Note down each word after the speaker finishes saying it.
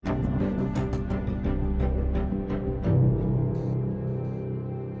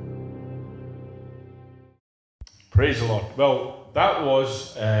Praise the Lord. Well, that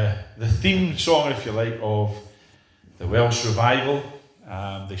was the theme song, if you like, of the Welsh Revival.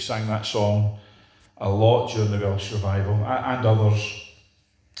 They sang that song a lot during the Welsh Revival, and others.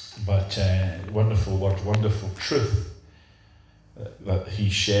 But wonderful words, wonderful truth, that he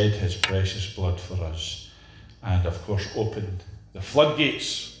shed his precious blood for us, and of course opened the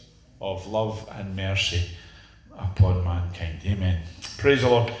floodgates of love and mercy upon mankind. Amen. Praise the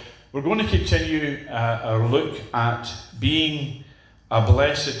Lord. We're going to continue our look at being a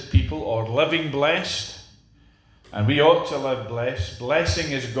blessed people, or living blessed. And we ought to live blessed.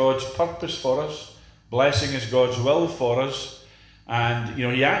 Blessing is God's purpose for us. Blessing is God's will for us. And,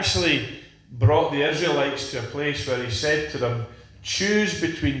 he actually brought the Israelites to a place where he said to them, choose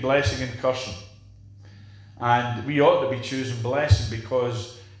between blessing and cursing. And we ought to be choosing blessing,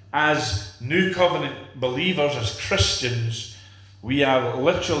 because as New Covenant believers, as Christians, we are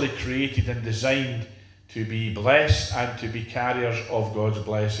literally created and designed to be blessed and to be carriers of God's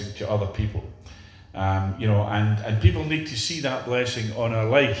blessing to other people. And people need to see that blessing on our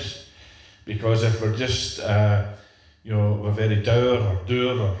lives, because if we're just, we're very dour or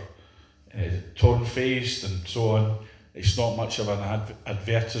dour or torn-faced and so on, it's not much of an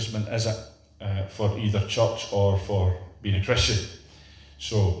advertisement, is it, for either church or for being a Christian.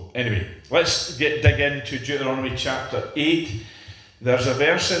 So anyway, let's dig into Deuteronomy chapter 8. There's a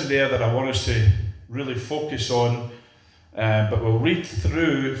verse in there that I want us to really focus on, but we'll read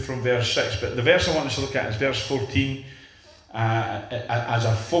through from verse 6. But the verse I want us to look at is verse 14 as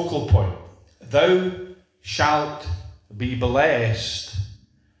a focal point. Thou shalt be blessed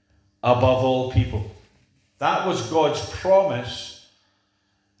above all people. That was God's promise.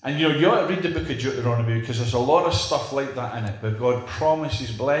 And you ought to read the book of Deuteronomy, because there's a lot of stuff like that in it, where God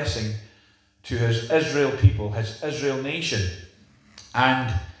promises blessing to his Israel people, his Israel nation.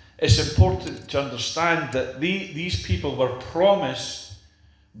 And it's important to understand that these people were promised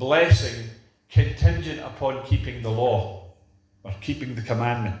blessing contingent upon keeping the law, or keeping the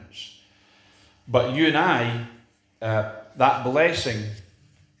commandments. But you and I, that blessing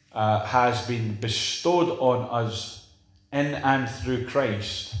has been bestowed on us in and through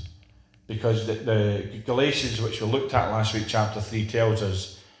Christ, because the Galatians, which we looked at last week, chapter 3, tells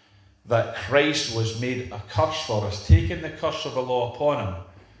us that Christ was made a curse for us, taking the curse of the law upon him,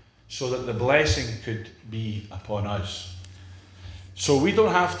 so that the blessing could be upon us. So we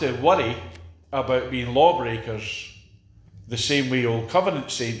don't have to worry about being lawbreakers the same way Old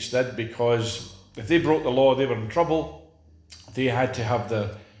Covenant saints did, because if they broke the law, they were in trouble. They had to have their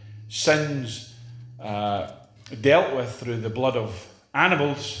sins dealt with through the blood of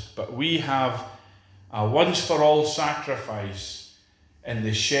animals, but we have a once-for-all sacrifice in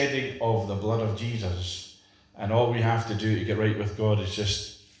the shedding of the blood of Jesus. And all we have to do to get right with God is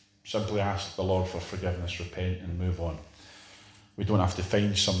just simply ask the Lord for forgiveness, repent, and move on. We don't have to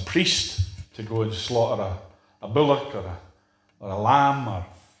find some priest to go and slaughter a bullock or a lamb or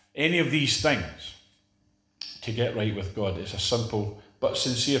any of these things to get right with God. It's a simple but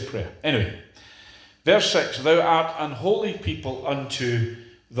sincere prayer. Anyway, verse 6, Thou art an holy people unto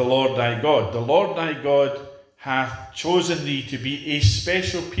the Lord thy God. The Lord thy God hath chosen thee to be a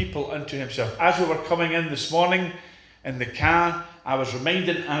special people unto himself. As we were coming in this morning in the car, I was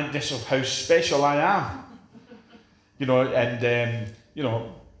reminding Agnes of how special I am. She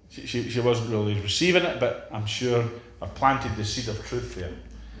wasn't really receiving it, but I'm sure I've planted the seed of truth there.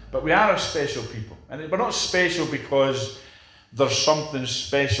 But we are a special people. And we're not special because there's something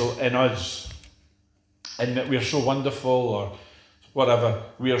special in us, and that we're so wonderful or whatever.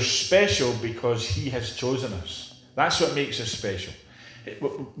 We are special because he has chosen us. That's what makes us special.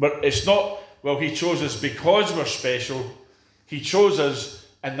 But it's not, well, he chose us because we're special. He chose us,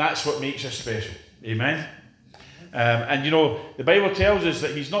 and that's what makes us special. Amen? The Bible tells us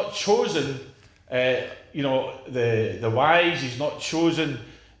that he's not chosen, the wise. He's not chosen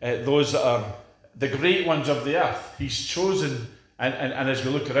those that are the great ones of the earth. He's chosen, and as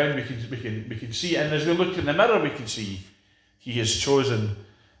we look around, we can see, and as we look in the mirror, we can see he has chosen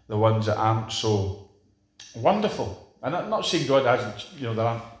the ones that aren't so wonderful. And I'm not saying God hasn't, there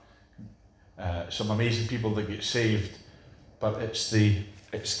aren't some amazing people that get saved, but it's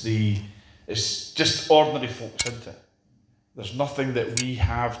just ordinary folks, isn't it? There's nothing that we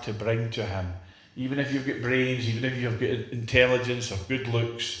have to bring to him. Even if you've got brains, even if you've got intelligence or good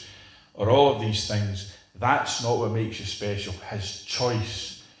looks, or all of these things, that's not what makes you special. His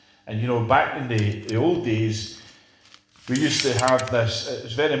choice. And back in the old days, we used to have this, it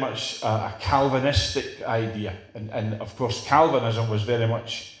was very much a Calvinistic idea. And of course, Calvinism was very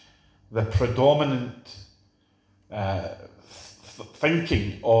much the predominant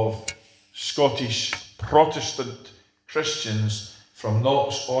thinking of Scottish Protestant Christians from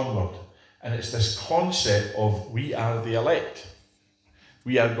Knox onward. And it's this concept of we are the elect.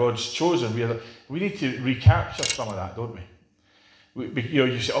 We are God's chosen. We need to recapture some of that, don't we?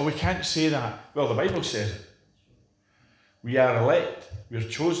 You say, oh, we can't say that. Well, the Bible says it. We are elect. We're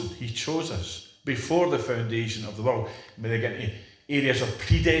chosen. He chose us before the foundation of the world. They get into areas of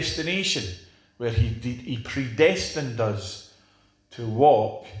predestination, where he predestined us to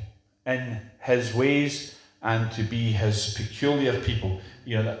walk in his ways and to be his peculiar people.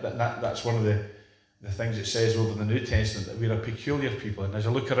 That's one of the things it says over the New Testament, that we're a peculiar people. And as I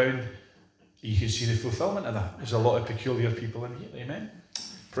look around, you can see the fulfillment of that. There's a lot of peculiar people in here. Amen?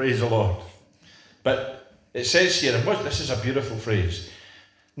 Praise the Lord. But it says here, and this is a beautiful phrase,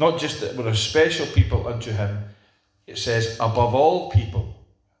 not just that we're a special people unto him, it says, above all people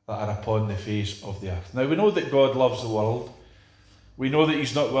that are upon the face of the earth. Now, we know that God loves the world. We know that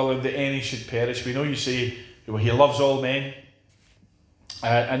he's not willing that any should perish. We know you say, well, he loves all men.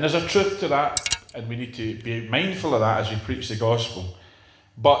 And there's a truth to that, and we need to be mindful of that as we preach the gospel.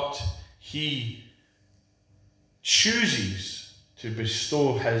 But he chooses to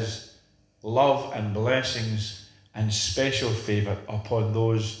bestow his love and blessings and special favour upon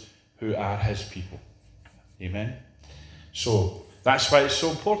those who are his people. Amen? So that's why it's so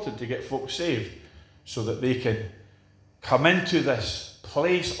important to get folks saved, so that they can come into this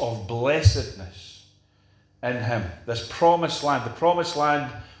place of blessedness in him, this promised land. The promised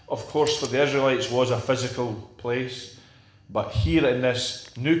land, of course, for the Israelites was a physical place, but here in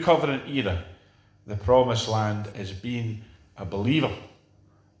this new covenant era, the promised land is being a believer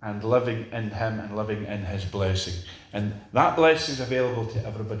and living in him and living in his blessing. And that blessing is available to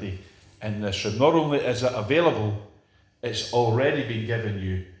everybody in this room. Not only is it available, it's already been given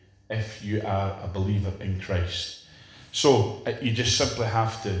you if you are a believer in Christ. So you just simply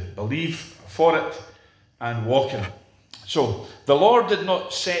have to believe for it and walk in it. So the Lord did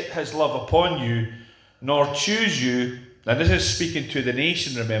not set his love upon you, nor choose you, and this is speaking to the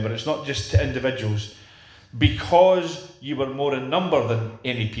nation, remember, it's not just to individuals, because you were more in number than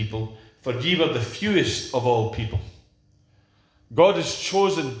any people, for ye were the fewest of all people. God has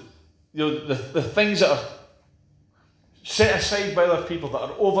chosen the things that are set aside by other people, that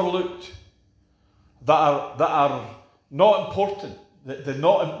are overlooked, that are not important,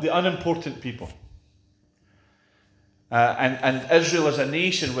 the unimportant people. And Israel as a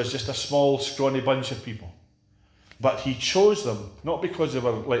nation was just a small, scrawny bunch of people. But he chose them, not because they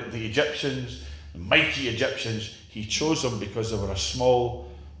were like the Egyptians, the mighty Egyptians. He chose them because they were a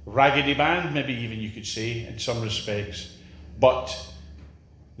small, raggedy band, maybe even you could say, in some respects. But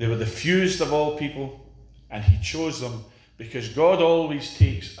they were the fewest of all people, and he chose them because God always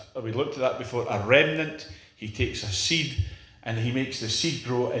takes, we looked at that before, a remnant. He takes a seed, and he makes the seed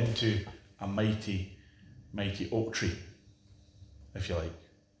grow into a mighty oak tree, if you like,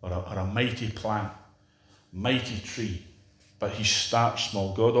 or a mighty plant, mighty tree. But he starts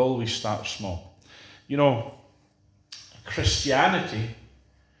small. God always starts small. You know, Christianity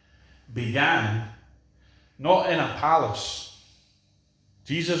began not in a palace.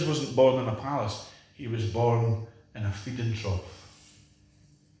 Jesus wasn't born in a palace. He was born in a feeding trough.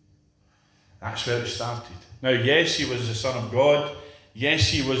 That's where it started. Now, yes, he was the Son of God. Yes,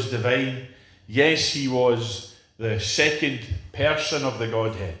 he was divine. Yes, he was the second person of the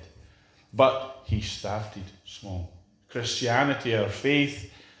Godhead. But he started small. Christianity, our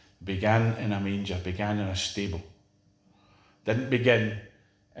faith, began in a manger, began in a stable. Didn't begin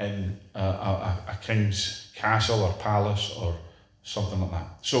in a king's castle or palace or something like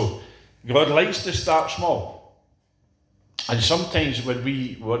that. So God likes to start small. And sometimes when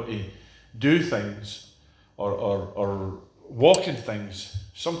we want to do things or walk in things,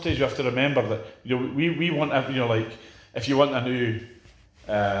 sometimes you have to remember that we want, like if you want a new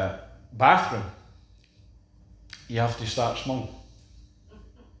bathroom, you have to start small.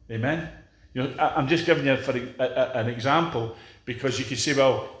 Amen? I'm just giving you an example, because you can say,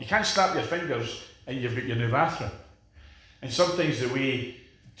 well, you can't snap your fingers and you've got your new bathroom. And sometimes the way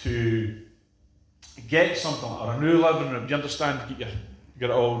to get something, or a new living room, you understand, get it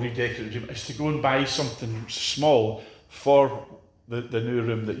all redecorated, is to go and buy something small for the new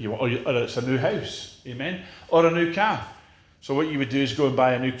room that you want, or it's a new house, amen, or a new car. So what you would do is go and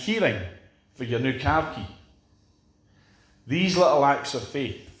buy a new key ring for your new car key. These little acts of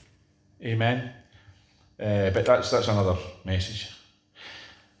faith, amen. But that's another message.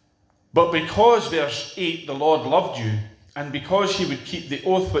 But because, verse 8, the Lord loved you, and because he would keep the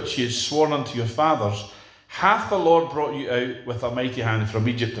oath which he has sworn unto your fathers, hath the Lord brought you out with a mighty hand from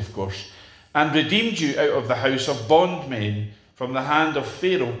Egypt, of course, and redeemed you out of the house of bondmen, from the hand of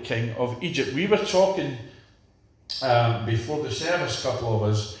Pharaoh, king of Egypt. We were talking before the service, a couple of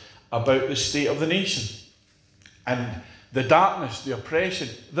us, about the state of the nation and the darkness, the oppression,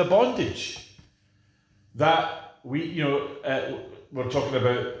 the bondage that we're talking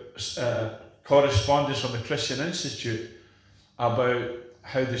about correspondence from the Christian Institute about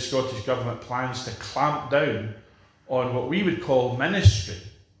how the Scottish Government plans to clamp down on what we would call ministry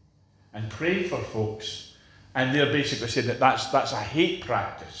and pray for folks. And they're basically saying that that's a hate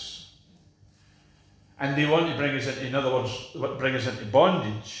practice. And they want to bring us into, in other words, bring us into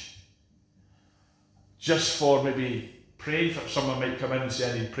bondage just for maybe praying for someone might come in and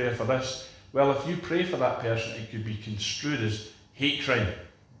say, I need prayer for this. Well, if you pray for that person, it could be construed as hate crime.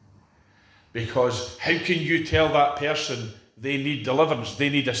 Because how can you tell that person they need deliverance, they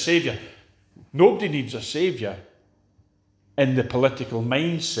need a saviour? Nobody needs a saviour in the political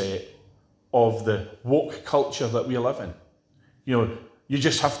mindset of the woke culture that we live in. You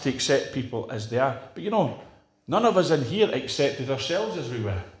just have to accept people as they are. But none of us in here accepted ourselves as we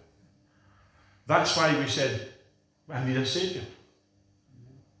were. That's why we said, I need a saviour.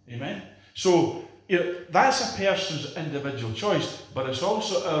 Amen? So, that's a person's individual choice, but it's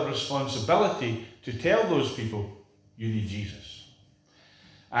also our responsibility to tell those people, you need Jesus.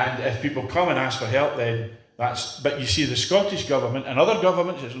 And if people come and ask for help, then but you see, the Scottish Government and other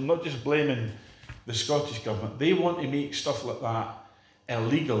governments, I'm not just blaming the Scottish Government, they want to make stuff like that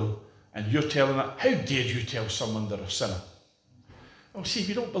illegal, and you're telling that, how dare you tell someone they're a sinner? Well, see, if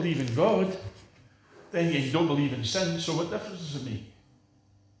you don't believe in God, then you don't believe in sin, so what difference does it make?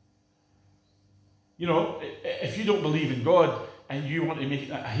 If you don't believe in God and you want to make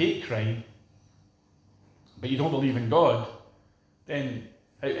it a hate crime, but you don't believe in God, then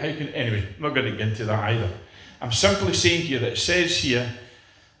how can... Anyway, I'm not going to get into that either. I'm simply saying here that it says here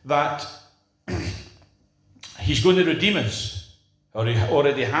that he's going to redeem us, or he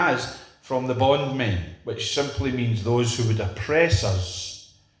already has, from the bondmen, which simply means those who would oppress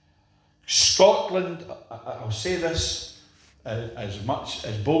us. Scotland, I'll say this as much,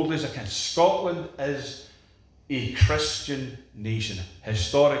 as boldly as I can, Scotland is a Christian nation,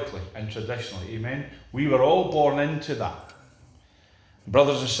 historically and traditionally, amen? We were all born into that.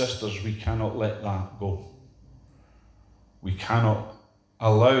 Brothers and sisters, we cannot let that go. We cannot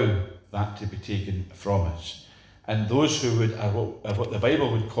allow that to be taken from us. And those who are what the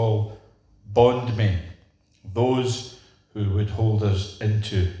Bible would call bondmen, those who would hold us in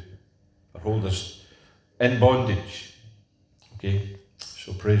bondage. Okay,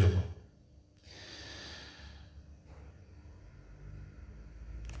 so praise the Lord.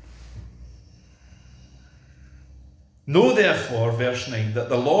 Know therefore, verse 9, that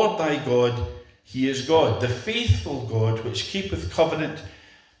the Lord thy God, he is God, the faithful God, which keepeth covenant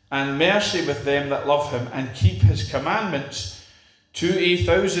and mercy with them that love him, and keep his commandments to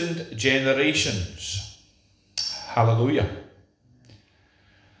 1,000 generations. Hallelujah.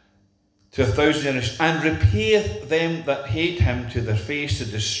 To 1,000 generations, and repayeth them that hate him to their face, to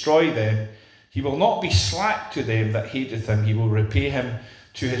destroy them. He will not be slack to them that hateth him, he will repay him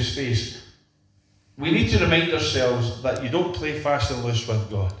to his face. We need to remind ourselves that you don't play fast and loose with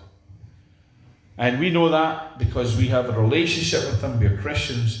God. And we know that because we have a relationship with him, we're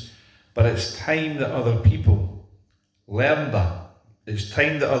Christians, but it's time that other people learn that. It's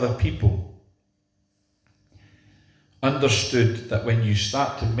time that other people understood that when you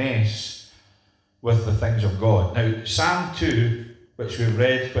start to mess with the things of God. Now, Psalm 2, which we've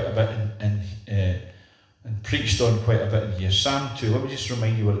read quite a bit and preached on quite a bit in here. Psalm 2, let me just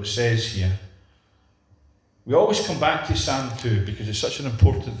remind you what it says here. We always come back to Psalm 2 because it's such an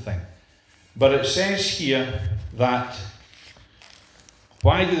important thing. But it says here that,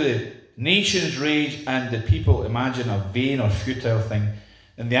 why do the nations rage and the people imagine a vain or futile thing?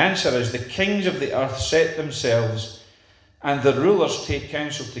 And the answer is, the kings of the earth set themselves, and the rulers take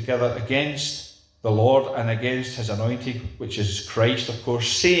counsel together against the Lord and against his anointed, which is Christ, of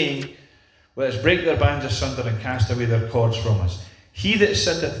course, saying, let us break their bands asunder and cast away their cords from us. He that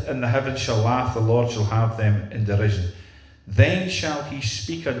sitteth in the heavens shall laugh, the Lord shall have them in derision. Then shall he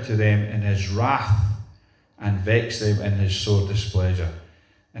speak unto them in his wrath, and vex them in his sore displeasure.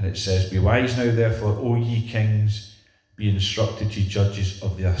 And it says, be wise now therefore, O ye kings, be instructed, ye judges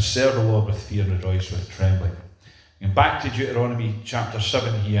of the earth. Serve the Lord with fear and rejoice with trembling. And back to Deuteronomy chapter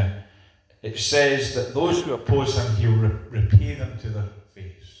 7 here, it says that those who oppose him, he will repay them to their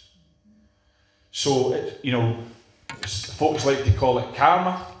face. So, folks like to call it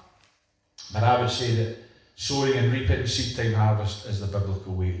karma, but I would say that sowing and reaping, seed time harvest, is the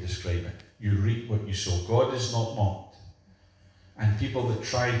biblical way to describe it. You reap what you sow. God is not mocked. And people that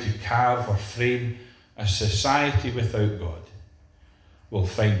try to carve or frame a society without God will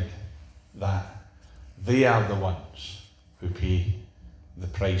find that They are the ones who pay the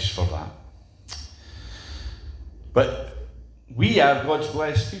price for that. But we are God's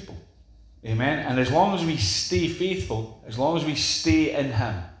blessed people. Amen. And as long as we stay faithful, as long as we stay in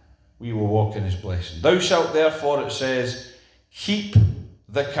Him, we will walk in His blessing. Thou shalt therefore, it says, keep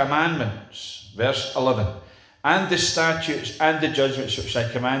the commandments, verse 11, and the statutes and the judgments which I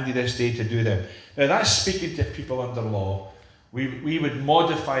command thee this day to do them. Now that's speaking to people under law. We would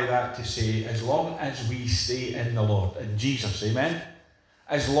modify that to say, as long as we stay in the Lord, in Jesus, amen?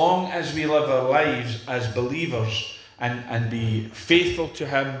 As long as we live our lives as believers and be faithful to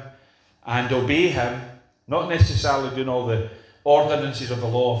Him and obey Him, not necessarily doing all the ordinances of the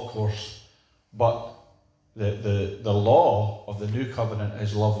law, of course, but the law of the new covenant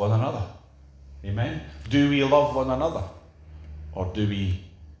is love one another. Amen? Do we love one another? Or do we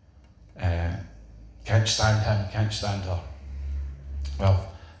can't stand him, can't stand her?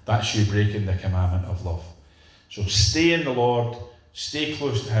 Well, that's you breaking the commandment of love. So stay in the Lord, stay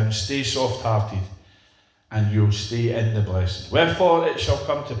close to Him, stay soft-hearted, and you'll stay in the blessing. Wherefore it shall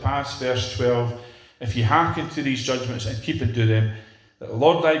come to pass, verse 12, if ye hearken to these judgments and keep unto them, that the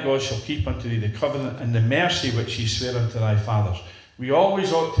Lord thy God shall keep unto thee the covenant and the mercy which he sware unto thy fathers. We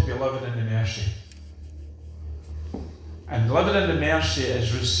always ought to be living in the mercy. And living in the mercy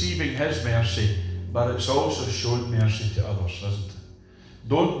is receiving His mercy, but it's also showing mercy to others, isn't it?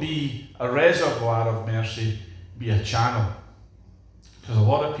 Don't be a reservoir of mercy, be a channel. Because a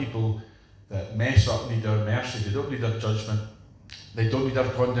lot of people that mess up need our mercy. They don't need our judgment. They don't need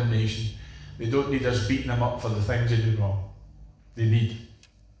our condemnation. They don't need us beating them up for the things they do wrong. They need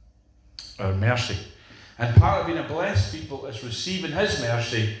our mercy. And part of being a blessed people is receiving His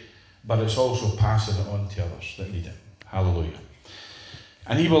mercy, but it's also passing it on to others that need it. Hallelujah.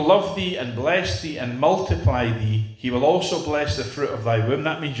 And He will love thee and bless thee and multiply thee. He will also bless the fruit of thy womb.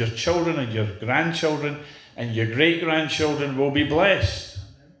 That means your children and your grandchildren and your great-grandchildren will be blessed.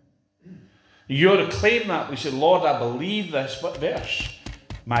 You ought to claim that. We say, Lord, I believe this. What verse?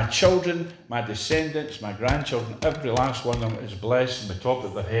 My children, my descendants, my grandchildren, every last one of them is blessed from the top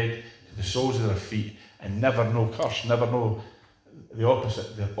of their head to the soles of their feet, and never no curse, never no the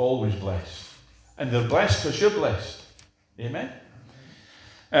opposite. They're always blessed. And they're blessed because you're blessed. Amen?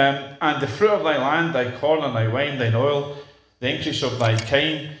 And the fruit of thy land, thy corn and thy wine, thine oil, the increase of thy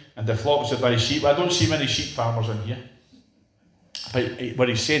kine, and the flocks of thy sheep. I don't see many sheep farmers in here. But what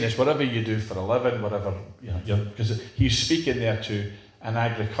he's saying is, whatever you do for a living, whatever, because he's speaking there to an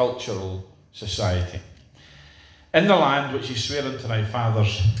agricultural society. In the land which he sware unto thy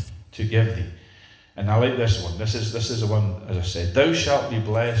fathers to give thee. And I like this one. This is the one, as I said, thou shalt be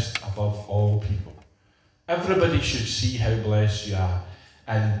blessed above all people. Everybody should see how blessed you are.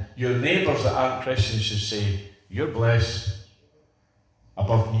 And your neighbours that aren't Christians should say, you're blessed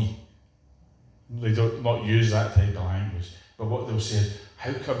above me. They don't not use that type of language. But what they'll say is,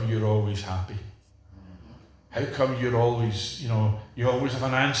 how come you're always happy? How come you're always, you always have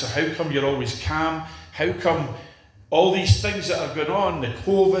an answer? How come you're always calm? How come all these things that are going on, the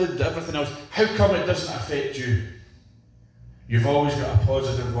COVID, everything else, how come it doesn't affect you? You've always got a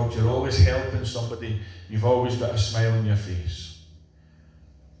positive word. You're always helping somebody. You've always got a smile on your face.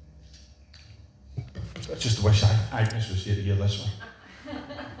 I just wish Agnes was here to hear this one.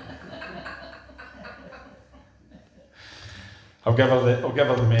 I'll give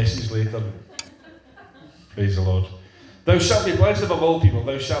her the message later. Praise the Lord. Thou shalt be blessed above all people.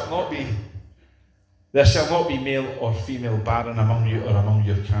 There shall not be male or female barren among you or among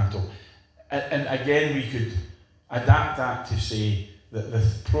your cattle. And again, we could adapt that to say that the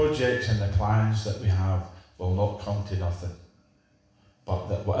projects and the plans that we have will not come to nothing. But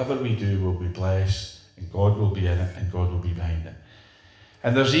that whatever we do will be blessed, and God will be in it, and God will be behind it.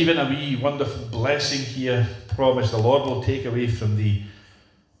 And there's even a wee wonderful blessing here, promise, the Lord will take away from thee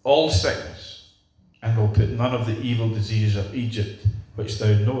all sickness, and will put none of the evil diseases of Egypt, which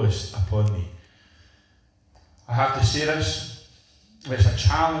thou knowest, upon thee. I have to say this, it's a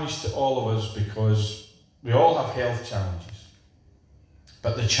challenge to all of us, because we all have health challenges.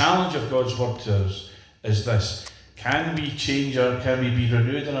 But the challenge of God's word to us is this: can we be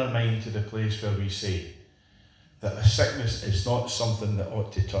renewed in our mind to the place where we say that a sickness is not something that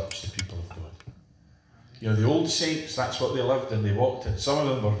ought to touch the people of God? The old saints, that's what they lived in, they walked in. Some of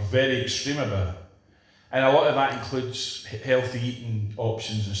them were very extreme about it. And a lot of that includes healthy eating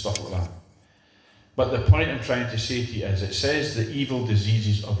options and stuff like that. But the point I'm trying to say to you is, it says the evil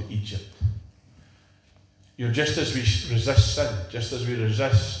diseases of Egypt. Just as we resist sin, just as we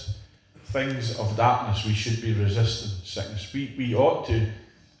resist things of darkness, we should be resisting sickness. We ought to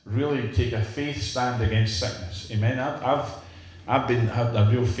really take a faith stand against sickness. Amen. I've been having a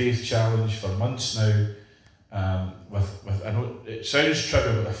real faith challenge for months now. With I know it sounds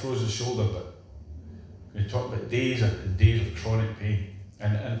trivial with a frozen shoulder, but we talk about days and days of chronic pain,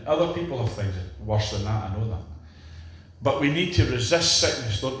 and other people have things worse than that. I know that, but we need to resist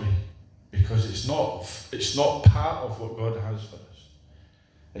sickness, don't we? Because it's not part of what God has for us.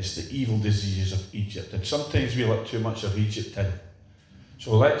 It's the evil diseases of Egypt, and sometimes we let too much of Egypt in.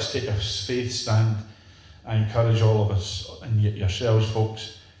 So let's take a faith stand. I encourage all of us, and yourselves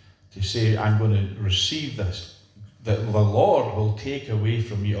folks, to say, I'm going to receive this, that the Lord will take away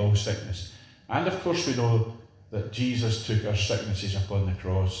from me all sickness. And of course we know that Jesus took our sicknesses upon the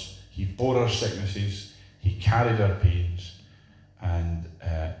cross. He bore our sicknesses, he carried our pains, and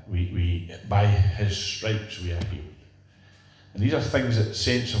we by his stripes we are healed. And these are things that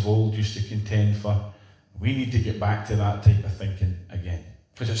saints of old used to contend for. We need to get back to that type of thinking again.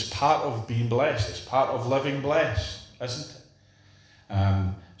 Because it's part of being blessed. It's part of living blessed, isn't it?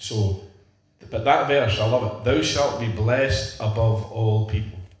 But that verse, I love it. Thou shalt be blessed above all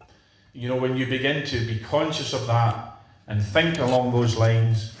people. You know, when you begin to be conscious of that and think along those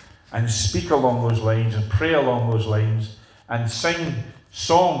lines and speak along those lines and pray along those lines and sing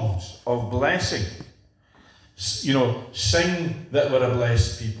songs of blessing, you know, sing that we're a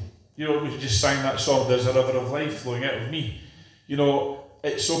blessed people. You know, we just sang that song, There's a River of Life Flowing Out of Me. You know,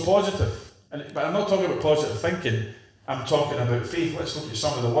 it's so positive. But I'm not talking about positive thinking, I'm talking about faith. Let's look at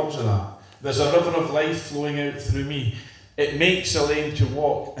some of the words of that. There's a river of life flowing out through me. It makes the lame to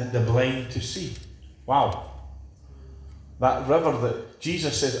walk and the blind to see. Wow. That river that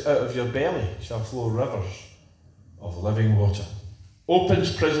Jesus says, out of your belly shall flow rivers of living water.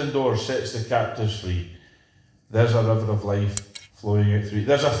 Opens prison doors, sets the captives free. There's a river of life flowing out through you.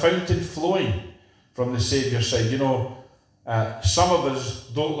 There's a fountain flowing from the Saviour's side. You know, some of us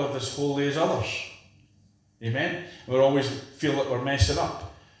don't live as holy as others. Amen? We always feel that we're messing up.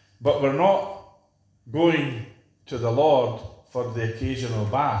 But we're not going to the Lord for the occasional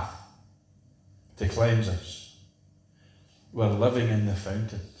bath to cleanse us. We're living in the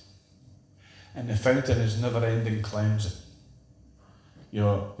fountain. And the fountain is never-ending cleansing. You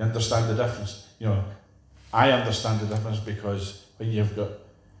know, you understand the difference? You know, I understand the difference because when you've got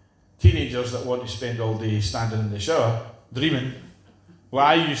teenagers that want to spend all day standing in the shower, dreaming, what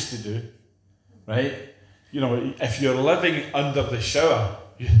I used to do, right? You know, if you're living under the shower,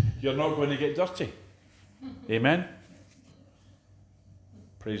 you're not going to get dirty. Amen?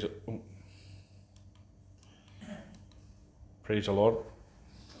 Praise it. Oh. Praise the Lord.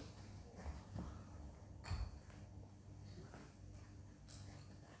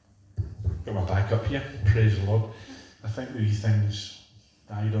 Got my back up here. Praise the Lord. I think these things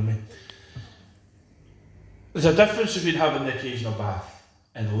died on me. There's a difference between having the occasional bath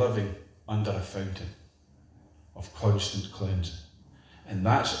and living under a fountain of constant cleansing. And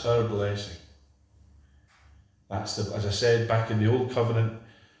that's our blessing. That's as I said, back in the old covenant,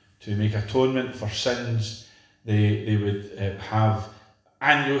 to make atonement for sins, they would have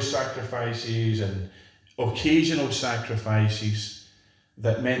annual sacrifices and occasional sacrifices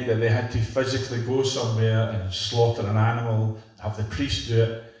that meant that they had to physically go somewhere and slaughter an animal, have the priest do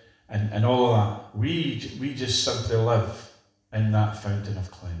it, and all of that. We just simply live in that fountain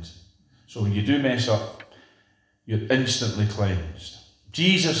of cleansing. So when you do mess up, you're instantly cleansed.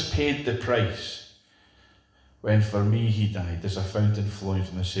 Jesus paid the price when for me he died. There's a fountain flowing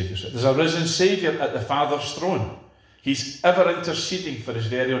from the Saviour's side. There's a risen Saviour at the Father's throne. He's ever interceding for his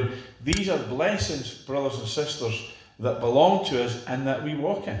very own. These are blessings, brothers and sisters, that belong to us and that we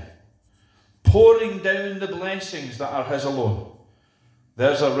walk in. Pouring down the blessings that are his alone.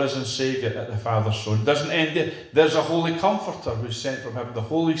 There's a risen Saviour at the Father's throne. It doesn't end there. There's a Holy Comforter who's sent from heaven, the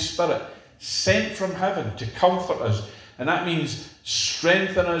Holy Spirit, sent from heaven to comfort us. And that means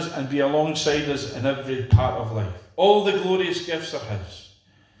strengthen us and be alongside us in every part of life. All the glorious gifts are his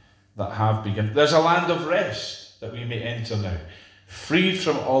that have begun. There's a land of rest that we may enter now, freed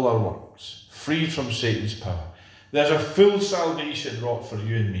from all our works, freed from Satan's power. There's a full salvation wrought for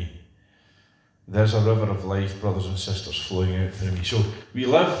you and me. There's a river of life, brothers and sisters, flowing out through me. So we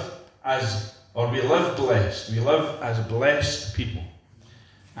live blessed. We live as blessed people.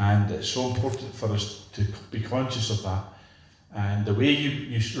 And it's so important for us to be conscious of that. And the way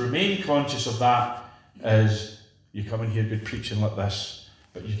you remain conscious of that is you come and hear good preaching like this,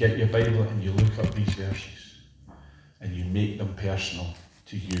 but you get your Bible and you look up these verses and you make them personal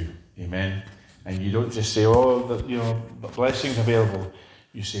to you. Amen. And you don't just say, oh, the blessing's available.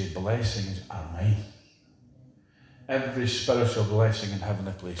 You say, blessings are mine. Every spiritual blessing in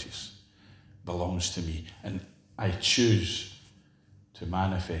heavenly places belongs to me. And I choose to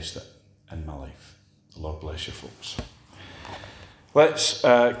manifest it in my life. The Lord bless you, folks. Let's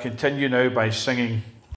continue now by singing